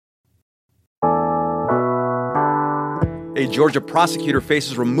A Georgia prosecutor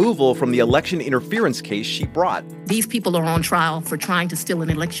faces removal from the election interference case she brought. These people are on trial for trying to steal an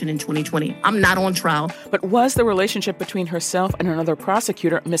election in 2020. I'm not on trial. But was the relationship between herself and another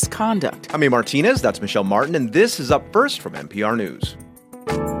prosecutor misconduct? I'm A. Martinez, that's Michelle Martin, and this is Up First from NPR News.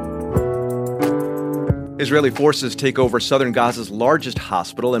 Israeli forces take over southern Gaza's largest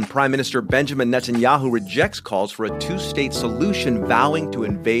hospital, and Prime Minister Benjamin Netanyahu rejects calls for a two-state solution, vowing to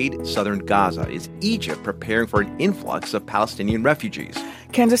invade southern Gaza. Is Egypt preparing for an influx of Palestinian refugees?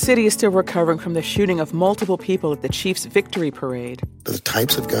 Kansas City is still recovering from the shooting of multiple people at the Chiefs' victory parade. The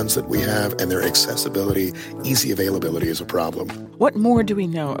types of guns that we have and their accessibility, easy availability is a problem. What more do we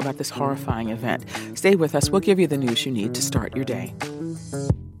know about this horrifying event? Stay with us. We'll give you the news you need to start your day.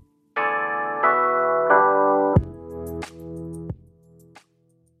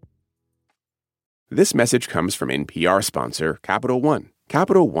 This message comes from NPR sponsor Capital One.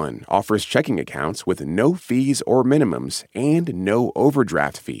 Capital One offers checking accounts with no fees or minimums and no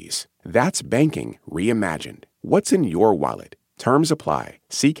overdraft fees. That's banking reimagined. What's in your wallet? Terms apply.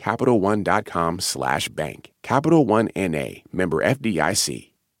 See CapitalOne.com/bank. Capital One N.A., member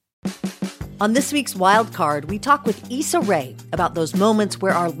FDIC. On this week's Wild Card, we talk with Issa Rae about those moments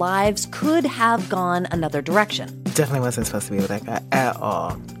where our lives could have gone another direction. Definitely wasn't supposed to be with that guy at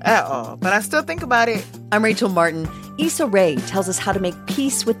all. But I still think about it. I'm Rachel Martin. Issa Rae tells us how to make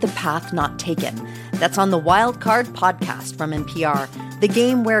peace with the path not taken. That's on the Wild Card podcast from NPR, the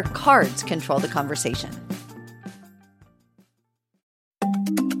game where cards control the conversation.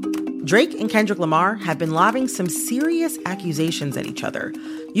 Drake and Kendrick Lamar have been lobbing some serious accusations at each other.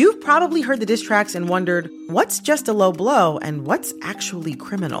 You've probably heard the diss tracks and wondered, what's just a low blow and what's actually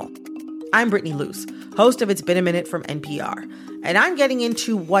criminal? I'm Brittany Luce, host of It's Been a Minute from NPR, and I'm getting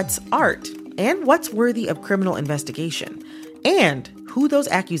into what's art and what's worthy of criminal investigation, and who those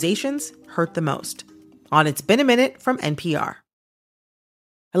accusations hurt the most. On It's Been a Minute from NPR.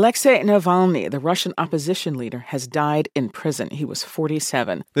 Alexei Navalny, the Russian opposition leader, has died in prison. He was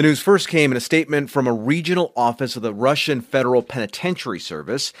 47. The news first came in a statement from a regional office of the Russian Federal Penitentiary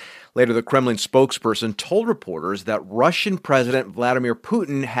Service. Later, the Kremlin spokesperson told reporters that Russian President Vladimir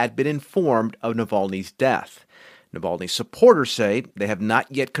Putin had been informed of Navalny's death. Navalny's supporters say they have not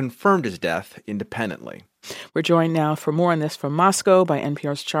yet confirmed his death independently. We're joined now for more on this from Moscow by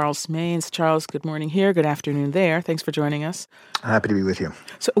NPR's Charles Maynes. Charles, good morning here. Good afternoon there. Thanks for joining us. Happy to be with you.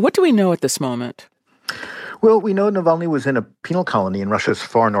 So what do we know at this moment? Well, we know Navalny was in a penal colony in Russia's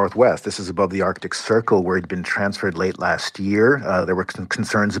far northwest. This is above the Arctic Circle, where he'd been transferred late last year. There were some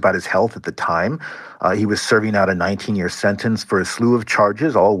concerns about his health at the time. He was serving out a 19-year sentence for a slew of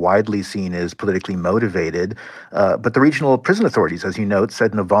charges, all widely seen as politically motivated. But the regional prison authorities, as you note,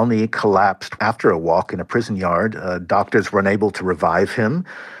 said Navalny collapsed after a walk in a prison yard. Doctors were unable to revive him.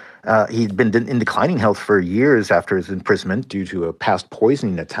 He'd been in declining health for years after his imprisonment due to a past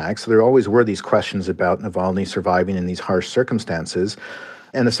poisoning attack. So there always were these questions about Navalny surviving in these harsh circumstances.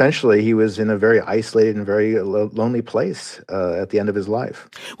 And essentially, he was in a very isolated and very lonely place at the end of his life.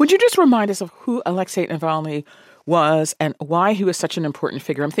 Would you just remind us of who Alexei Navalny was and why he was such an important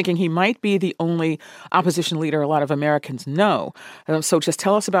figure? I'm thinking he might be the only opposition leader a lot of Americans know. So just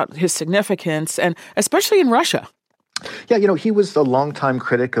tell us about his significance, and especially in Russia. Yeah, he was a longtime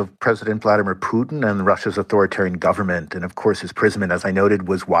critic of President Vladimir Putin and Russia's authoritarian government. And of course, his imprisonment, as I noted,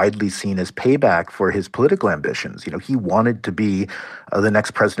 was widely seen as payback for his political ambitions. He wanted to be the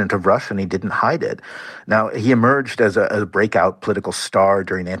next president of Russia, and he didn't hide it. Now, he emerged as a breakout political star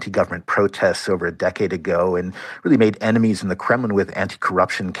during anti-government protests over a decade ago and really made enemies in the Kremlin with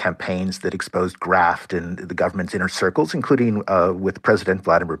anti-corruption campaigns that exposed graft in the government's inner circles, including with President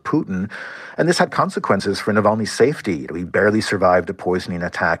Vladimir Putin. And this had consequences for Navalny's safety. He barely survived a poisoning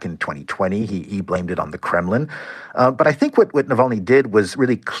attack in 2020. He blamed it on the Kremlin. But I think what Navalny did was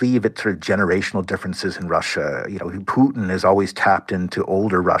really cleave at sort of generational differences in Russia. Putin has always tapped into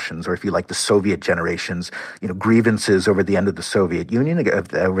older Russians, or if you like, the Soviet generations, grievances over the end of the Soviet Union,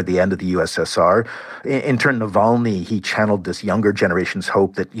 over the end of the USSR. In turn, Navalny, he channeled this younger generation's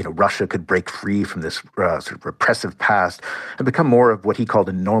hope that, Russia could break free from this sort of repressive past and become more of what he called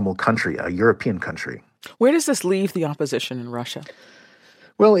a normal country, a European country. Where does this leave the opposition in Russia?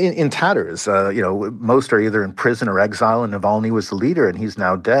 Well, in tatters. Most are either in prison or exile, and Navalny was the leader, and he's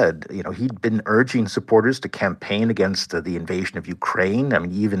now dead. He'd been urging supporters to campaign against the invasion of Ukraine. I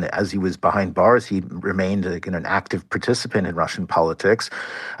mean, even as he was behind bars, he remained an active participant in Russian politics,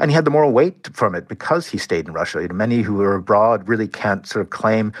 and he had the moral weight from it because he stayed in Russia. Many who are abroad really can't sort of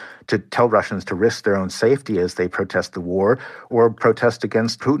claim to tell Russians to risk their own safety as they protest the war or protest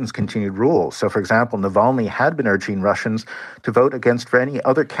against Putin's continued rule. So, for example, Navalny had been urging Russians to vote against for any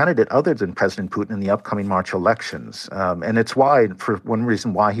other candidate other than President Putin in the upcoming March elections. And it's for one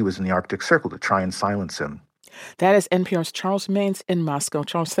reason why he was in the Arctic Circle, to try and silence him. That is NPR's Charles Maines in Moscow.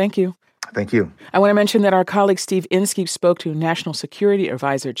 Charles, thank you. Thank you. I want to mention that our colleague Steve Inskeep spoke to National Security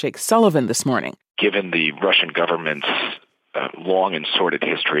Advisor Jake Sullivan this morning. Given the Russian government's long and sordid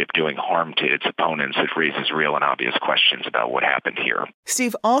history of doing harm to its opponents, it raises real and obvious questions about what happened here.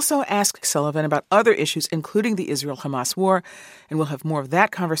 Steve also asked Sullivan about other issues, including the Israel-Hamas war, and we'll have more of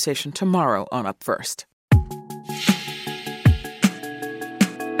that conversation tomorrow on Up First.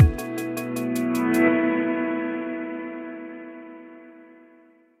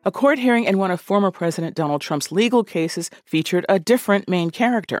 A court hearing in one of former President Donald Trump's legal cases featured a different main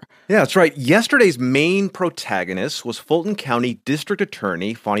character. Yeah, that's right. Yesterday's main protagonist was Fulton County District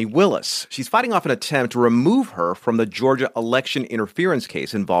Attorney Fani Willis. She's fighting off an attempt to remove her from the Georgia election interference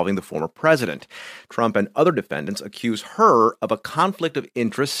case involving the former president. Trump and other defendants accuse her of a conflict of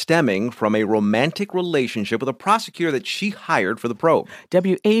interest stemming from a romantic relationship with a prosecutor that she hired for the probe.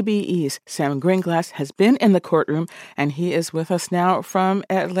 WABE's Sam Greenglass has been in the courtroom, and he is with us now from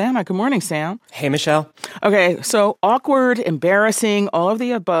Atlanta. Good morning, Sam. Hey, Michelle. Okay, so awkward, embarrassing, all of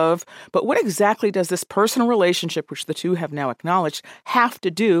the above. But what exactly does this personal relationship, which the two have now acknowledged, have to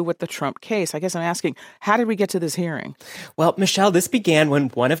do with the Trump case? I guess I'm asking, how did we get to this hearing? Well, Michelle, this began when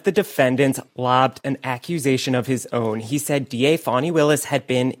one of the defendants lobbed an accusation of his own. He said DA Fani Willis had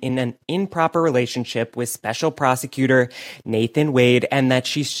been in an improper relationship with Special Prosecutor Nathan Wade, and that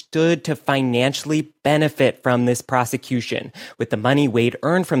she stood to financially benefit from this prosecution, with the money Wade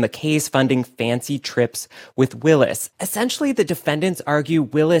earned from the case funding fancy trips with Willis. Essentially, the defendants argue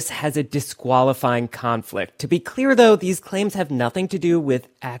Willis has a disqualifying conflict. To be clear, though, these claims have nothing to do with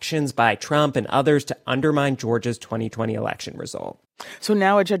actions by Trump and others to undermine Georgia's 2020 election result. So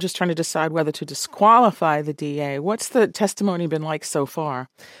now a judge is trying to decide whether to disqualify the DA. What's the testimony been like so far?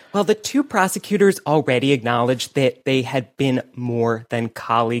 Well, the two prosecutors already acknowledged that they had been more than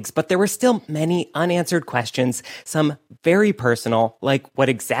colleagues, but there were still many unanswered questions, some very personal, like what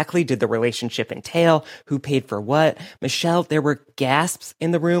exactly did the relationship entail, who paid for what. Michelle, there were gasps in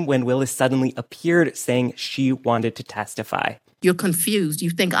the room when Willis suddenly appeared saying she wanted to testify. You're confused. You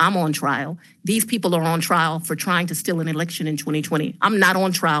think I'm on trial. These people are on trial for trying to steal an election in 2020. I'm not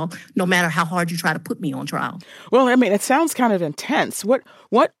on trial, no matter how hard you try to put me on trial. Well, I mean, it sounds kind of intense. What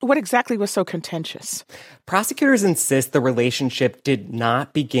exactly was so contentious? Prosecutors insist the relationship did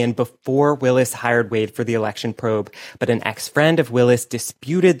not begin before Willis hired Wade for the election probe, but an ex-friend of Willis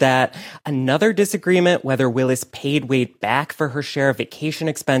disputed that. Another disagreement, whether Willis paid Wade back for her share of vacation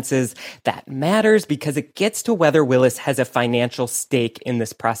expenses, that matters because it gets to whether Willis has a financial stake in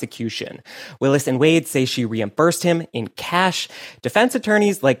this prosecution. Willis and Wade say she reimbursed him in cash. Defense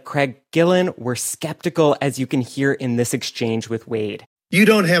attorneys like Craig Gillen were skeptical, as you can hear in this exchange with Wade. You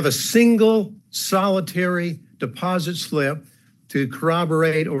don't have a single solitary deposit slip to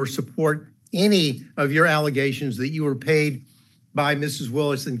corroborate or support any of your allegations that you were paid by Mrs.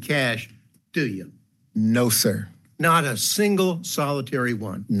 Willis in cash, do you? No, sir. Not a single solitary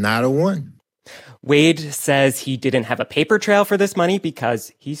one. Not a one. Wade says he didn't have a paper trail for this money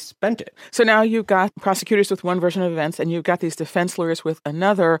because he spent it. So now you've got prosecutors with one version of events and you've got these defense lawyers with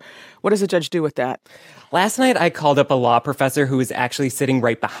another. What does the judge do with that? Last night, I called up a law professor who is actually sitting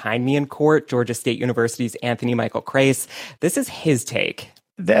right behind me in court, Georgia State University's Anthony Michael Crace. This is his take.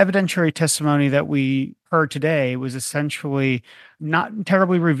 The evidentiary testimony that we heard today was essentially not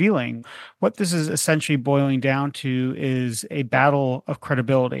terribly revealing. What this is essentially boiling down to is a battle of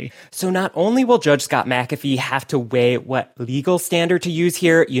credibility. So not only will Judge Scott McAfee have to weigh what legal standard to use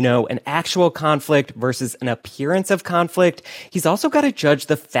here, an actual conflict versus an appearance of conflict, he's also got to judge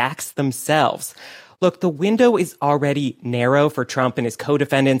the facts themselves. Look, the window is already narrow for Trump and his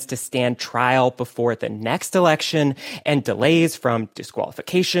co-defendants to stand trial before the next election, and delays from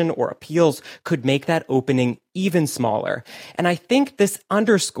disqualification or appeals could make that opening even smaller. And I think this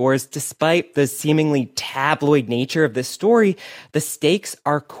underscores, despite the seemingly tabloid nature of this story, the stakes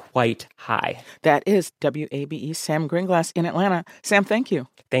are quite high. That is WABE's Sam Greenglass in Atlanta. Sam, thank you.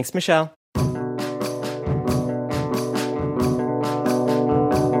 Thanks, Michelle.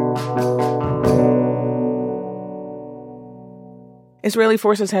 Israeli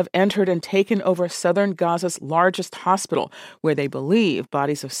forces have entered and taken over southern Gaza's largest hospital, where they believe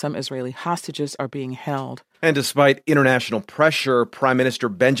bodies of some Israeli hostages are being held. And despite international pressure, Prime Minister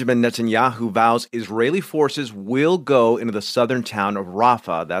Benjamin Netanyahu vows Israeli forces will go into the southern town of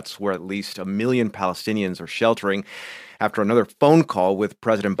Rafah. That's where at least 1 million Palestinians are sheltering. After another phone call with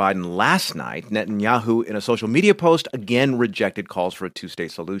President Biden last night, Netanyahu, in a social media post, again rejected calls for a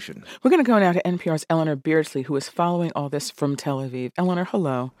two-state solution. We're going to go now to NPR's Eleanor Beardsley, who is following all this from Tel Aviv. Eleanor,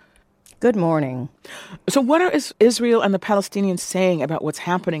 hello. Good morning. So what are Israel and the Palestinians saying about what's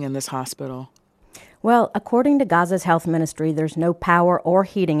happening in this hospital? Well, according to Gaza's health ministry, there's no power or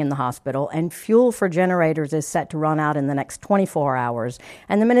heating in the hospital, and fuel for generators is set to run out in the next 24 hours.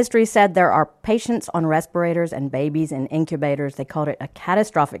 And the ministry said there are patients on respirators and babies in incubators. They called it a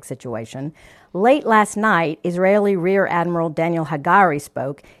catastrophic situation. Late last night, Israeli Rear Admiral Daniel Hagari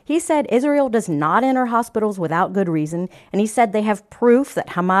spoke. He said Israel does not enter hospitals without good reason, and he said they have proof that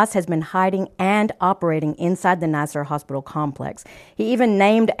Hamas has been hiding and operating inside the Nasser hospital complex. He even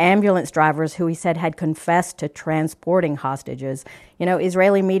named ambulance drivers who he said had confessed to transporting hostages. You know,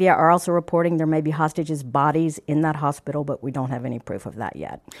 Israeli media are also reporting there may be hostages' bodies in that hospital, but we don't have any proof of that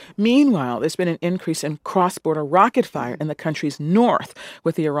yet. Meanwhile, there's been an increase in cross-border rocket fire in the country's north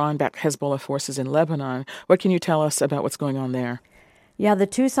with the Iran-backed Hezbollah forces in Lebanon. What can you tell us about what's going on there? Yeah, the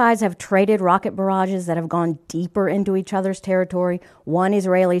two sides have traded rocket barrages that have gone deeper into each other's territory. One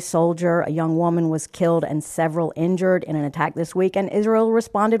Israeli soldier, a young woman, was killed and several injured in an attack this week, and Israel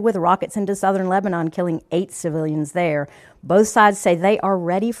responded with rockets into southern Lebanon, killing 8 civilians there. Both sides say they are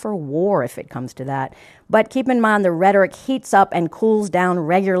ready for war if it comes to that. But keep in mind the rhetoric heats up and cools down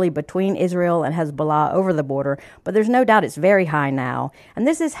regularly between Israel and Hezbollah over the border, but there's no doubt it's very high now. And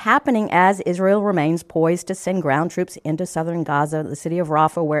this is happening as Israel remains poised to send ground troops into southern Gaza, the city of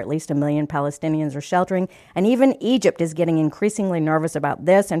Rafah, where at least 1 million Palestinians are sheltering. And even Egypt is getting increasingly nervous about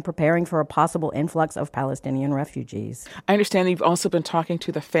this and preparing for a possible influx of Palestinian refugees. I understand you've also been talking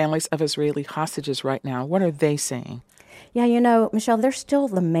to the families of Israeli hostages right now. What are they saying? Yeah, you know, Michelle, they're still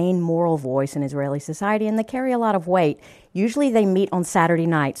the main moral voice in Israeli society, and they carry a lot of weight. Usually they meet on Saturday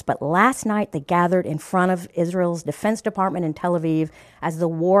nights, but last night they gathered in front of Israel's Defense Department in Tel Aviv as the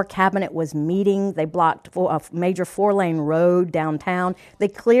war cabinet was meeting. They blocked a major 4-lane road downtown. They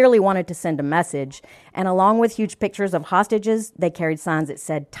clearly wanted to send a message. And along with huge pictures of hostages, they carried signs that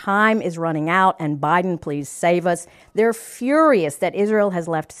said, "Time is running out and Biden, please save us." They're furious that Israel has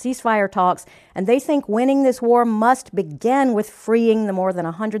left ceasefire talks, and they think winning this war must begin with freeing the more than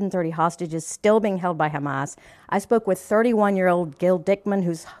 130 hostages still being held by Hamas. I spoke with 31-year-old Gil Dickman,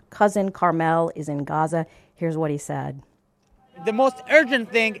 whose cousin Carmel is in Gaza. Here's what he said. The most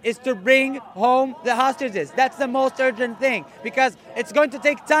urgent thing is to bring home the hostages. That's the most urgent thing, because it's going to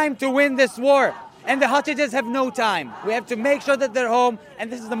take time to win this war. And the hostages have no time. We have to make sure that they're home,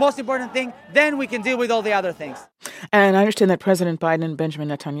 and this is the most important thing. Then we can deal with all the other things. And I understand that President Biden and Benjamin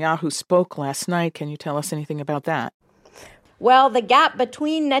Netanyahu spoke last night. Can you tell us anything about that? Well, the gap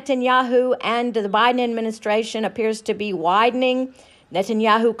between Netanyahu and the Biden administration appears to be widening.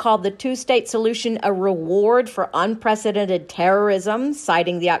 Netanyahu called the two-state solution a reward for unprecedented terrorism,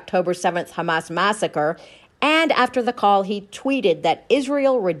 citing the October 7th Hamas massacre. And after the call, he tweeted that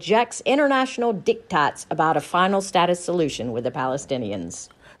Israel rejects international diktats about a final status solution with the Palestinians.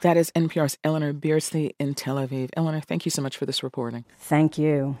 That is NPR's Eleanor Beardsley in Tel Aviv. Eleanor, thank you so much for this reporting. Thank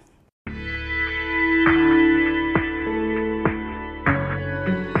you.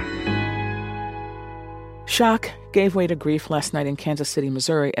 Shock gave way to grief last night in Kansas City,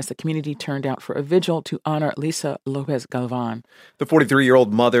 Missouri, as the community turned out for a vigil to honor Lisa Lopez Galvan. The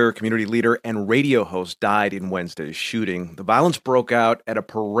 43-year-old mother, community leader, and radio host died in Wednesday's shooting. The violence broke out at a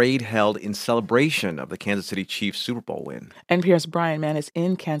parade held in celebration of the Kansas City Chiefs Super Bowl win. NPR's Brian Mann is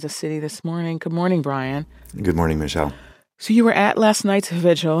in Kansas City this morning. Good morning, Brian. Good morning, Michelle. So you were at last night's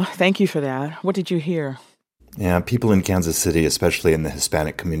vigil. Thank you for that. What did you hear? Yeah, people in Kansas City, especially in the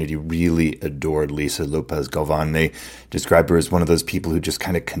Hispanic community, really adored Lisa Lopez Galvan. They described her as one of those people who just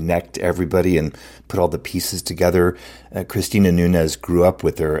kind of connect everybody and put all the pieces together. Cristina Nunez grew up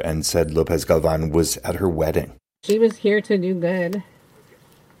with her and said Lopez Galvan was at her wedding. She was here to do good.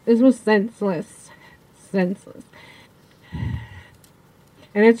 This was senseless. Senseless.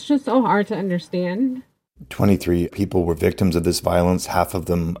 And it's just so hard to understand. 23 people were victims of this violence, half of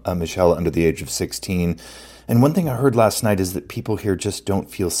them, Michelle, under the age of 16. And one thing I heard last night is that people here just don't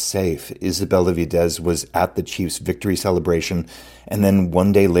feel safe. Isabella Videz was at the Chiefs' victory celebration, and then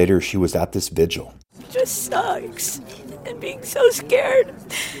one day later she was at this vigil. It just sucks, and being so scared.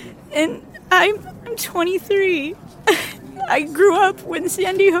 And I'm 23. I grew up when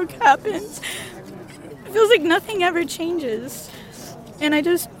Sandy Hook happened. It feels like nothing ever changes. And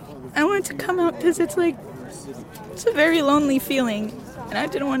I wanted to come out because it's a very lonely feeling, and I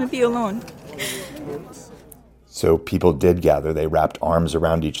didn't want to be alone. So people did gather. They wrapped arms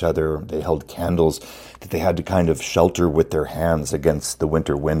around each other. They held candles that they had to kind of shelter with their hands against the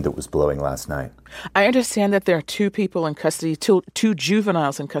winter wind that was blowing last night. I understand that there are 2 people in custody, two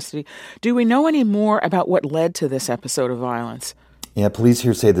juveniles in custody. Do we know any more about what led to this episode of violence? Yeah, police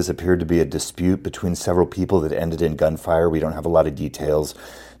here say this appeared to be a dispute between several people that ended in gunfire. We don't have a lot of details.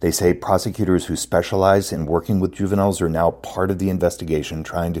 They say prosecutors who specialize in working with juveniles are now part of the investigation,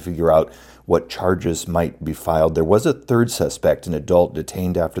 trying to figure out what charges might be filed. There was a 3rd suspect, an adult,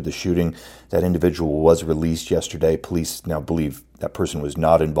 detained after the shooting. That individual was released yesterday. Police now believe that person was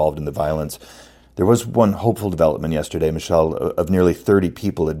not involved in the violence. There was one hopeful development yesterday, Michelle. Of nearly 30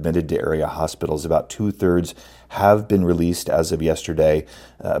 people admitted to area hospitals, about 2/3 have been released as of yesterday.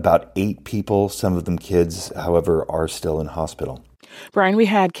 About 8 people, some of them kids, however, are still in hospital. Brian, we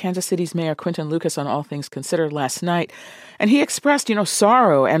had Kansas City's Mayor Quinton Lucas on All Things Considered last night, and he expressed,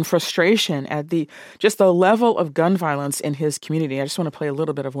 sorrow and frustration at the level of gun violence in his community. I just want to play a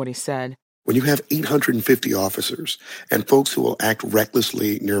little bit of what he said. When you have 850 officers and folks who will act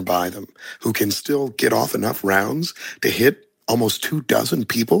recklessly nearby them, who can still get off enough rounds to hit almost 24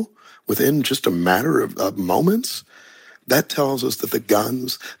 people within just a matter of moments, that tells us that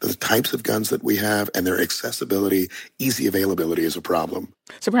the types of guns that we have and their accessibility, easy availability is a problem.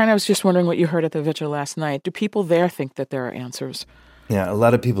 So, Brian, I was just wondering what you heard at the vigil last night. Do people there think that there are answers? Yeah, a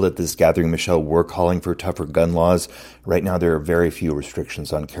lot of people at this gathering, Michelle, were calling for tougher gun laws. Right now, there are very few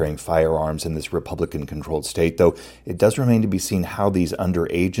restrictions on carrying firearms in this Republican-controlled state, though it does remain to be seen how these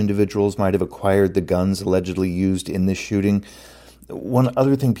underage individuals might have acquired the guns allegedly used in this shooting. One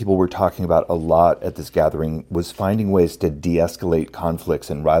other thing people were talking about a lot at this gathering was finding ways to de-escalate conflicts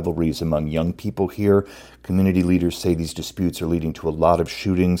and rivalries among young people here. Community leaders say these disputes are leading to a lot of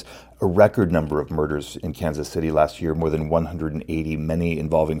shootings, a record number of murders in Kansas City last year, more than 180, many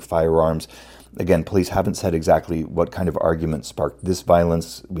involving firearms. Again, police haven't said exactly what kind of argument sparked this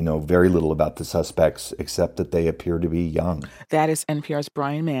violence. We know very little about the suspects, except that they appear to be young. That is NPR's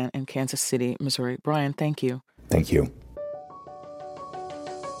Brian Mann in Kansas City, Missouri. Brian, thank you. Thank you.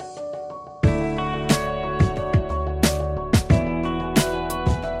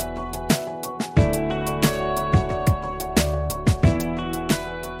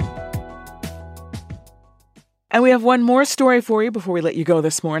 And we have one more story for you before we let you go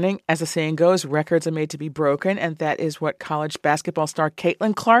this morning. As the saying goes, records are made to be broken, and that is what college basketball star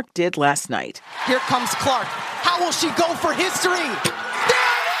Caitlin Clark did last night. Here comes Clark. How will she go for history? There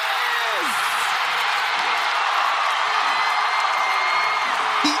it is!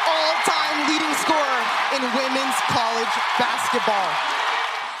 The all-time leading scorer in women's college basketball.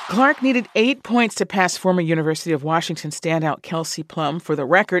 Clark needed 8 points to pass former University of Washington standout Kelsey Plum for the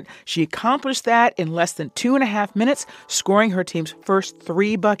record. She accomplished that in less than 2.5 minutes, scoring her team's first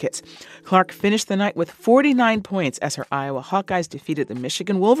 3 buckets. Clark finished the night with 49 points as her Iowa Hawkeyes defeated the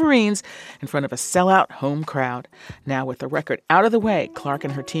Michigan Wolverines in front of a sellout home crowd. Now, with the record out of the way, Clark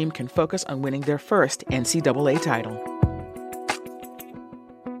and her team can focus on winning their first NCAA title.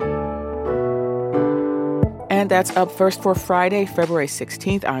 And that's Up First for Friday, February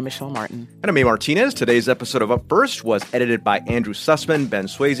 16th. I'm Michelle Martin. And I'm A. Martinez. Today's episode of Up First was edited by Andrew Sussman, Ben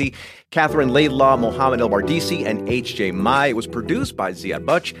Swayze, Catherine Laidlaw, Mohammed El-Bardisi, and H.J. Mai. It was produced by Ziad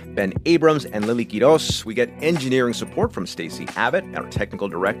Butch, Ben Abrams, and Lily Quiros. We get engineering support from Stacey Abbott. Our technical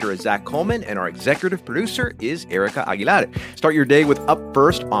director is Zach Coleman, and our executive producer is Erica Aguilar. Start your day with Up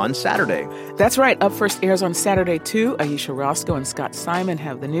First on Saturday. That's right. Up First airs on Saturday, too. Aisha Roscoe and Scott Simon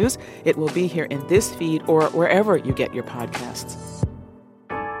have the news. It will be here in this feed or wherever you get your podcasts.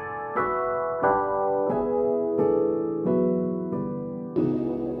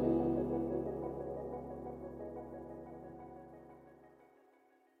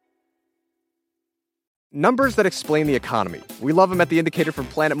 Numbers that explain the economy. We love them at The Indicator from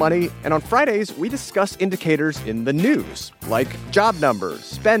Planet Money. And on Fridays, we discuss indicators in the news, like job numbers,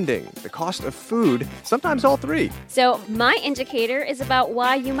 spending, the cost of food, sometimes all three. So my indicator is about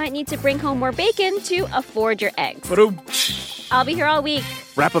why you might need to bring home more bacon to afford your eggs. I'll be here all week.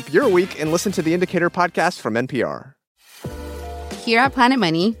 Wrap up your week and listen to The Indicator podcast from NPR. Here at Planet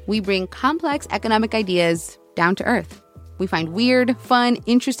Money, we bring complex economic ideas down to earth. We find weird, fun,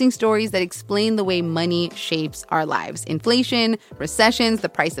 interesting stories that explain the way money shapes our lives. Inflation, recessions, the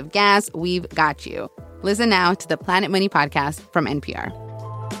price of gas, we've got you. Listen now to the Planet Money podcast from NPR.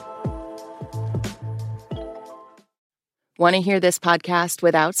 Want to hear this podcast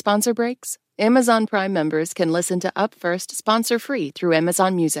without sponsor breaks? Amazon Prime members can listen to Up First sponsor-free through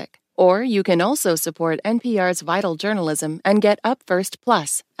Amazon Music. Or you can also support NPR's vital journalism and get Up First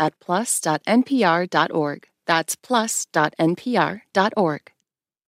Plus at plus.npr.org. That's plus.npr.org.